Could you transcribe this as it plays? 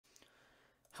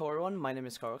Hello everyone, my name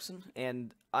is Karlixxon,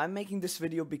 and I'm making this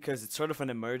video because it's sort of an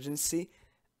emergency.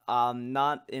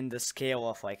 Not in the scale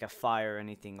of like a fire or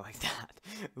anything like that,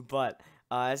 but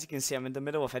as you can see, I'm in the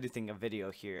middle of editing a video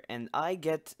here, and I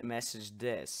get messaged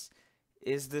this.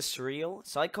 Is this real?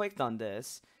 So I clicked on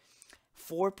this.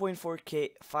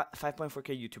 4.4k,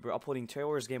 5.4k YouTuber uploading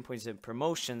trailers, gameplays, and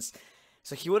promotions.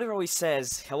 So he literally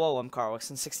says, "Hello, I'm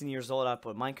Karlixxon, 16 years old. I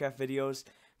upload Minecraft videos.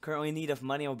 Currently in need of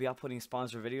money. I'll be uploading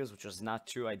sponsored videos," which is not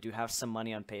true. I do have some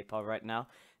money on PayPal right now.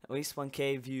 At least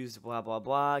 1k views, blah blah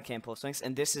blah. Can't post links,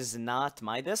 and this is not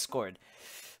my Discord.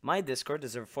 My Discord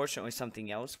is unfortunately something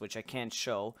else, which I can't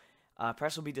show.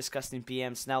 Perhaps will be discussed in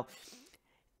PMs. Now,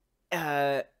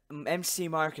 MC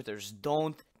marketers,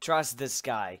 don't trust this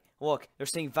guy. Look, they're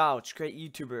saying vouch, great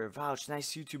YouTuber, vouch,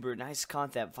 nice YouTuber, nice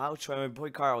content, vouch for my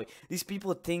boy Karli. These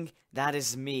people think that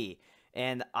is me.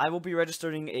 And I will be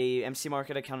registering a MC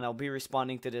Market account, and I'll be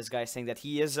responding to this guy saying that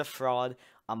he is a fraud.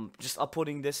 I'm just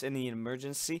uploading this in the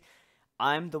emergency.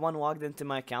 I'm the one logged into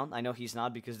my account. I know he's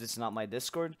not because this is not my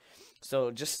Discord. So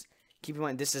just keep in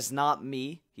mind, this is not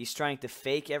me. He's trying to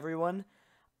fake everyone.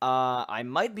 I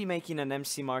might be making an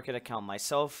MC Market account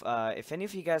myself. If any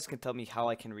of you guys can tell me how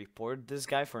I can report this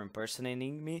guy for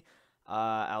impersonating me,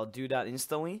 I'll do that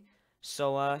instantly.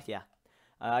 So, yeah.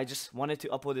 I just wanted to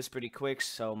upload this pretty quick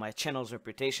so my channel's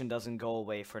reputation doesn't go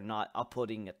away for not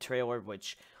uploading a trailer,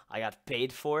 which I got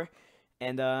paid for.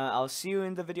 And I'll see you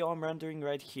in the video I'm rendering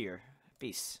right here.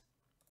 Peace.